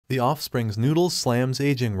The Offspring's Noodles slams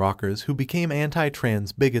aging rockers who became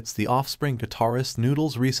anti-trans bigots. The Offspring guitarist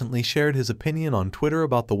Noodles recently shared his opinion on Twitter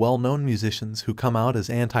about the well-known musicians who come out as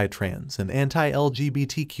anti-trans and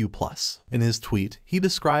anti-LGBTQ+. In his tweet, he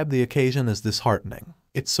described the occasion as disheartening.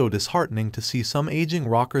 It's so disheartening to see some aging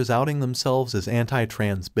rockers outing themselves as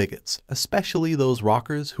anti-trans bigots, especially those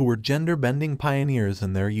rockers who were gender-bending pioneers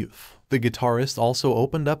in their youth. The guitarist also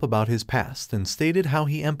opened up about his past and stated how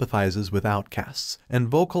he empathizes with outcasts and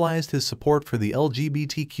vocalized his support for the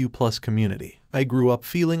LGBTQ+ community. "I grew up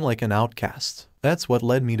feeling like an outcast. That's what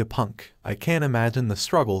led me to punk. I can't imagine the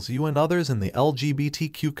struggles you and others in the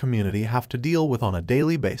LGBTQ community have to deal with on a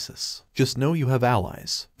daily basis. Just know you have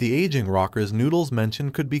allies." The aging rockers Noodles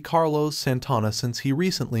mentioned could be Carlos Santana, since he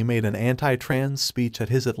recently made an anti-trans speech at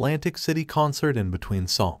his Atlantic City concert in between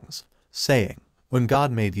songs, saying, "When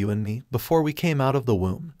God made you and me, before we came out of the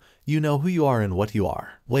womb, you know who you are and what you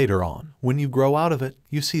are. Later on, when you grow out of it,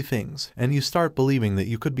 you see things, and you start believing that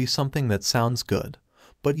you could be something that sounds good.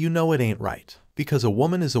 But you know it ain't right. Because a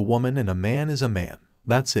woman is a woman and a man is a man.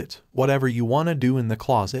 That's it. Whatever you want to do in the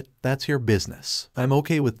closet, that's your business. I'm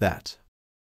okay with that.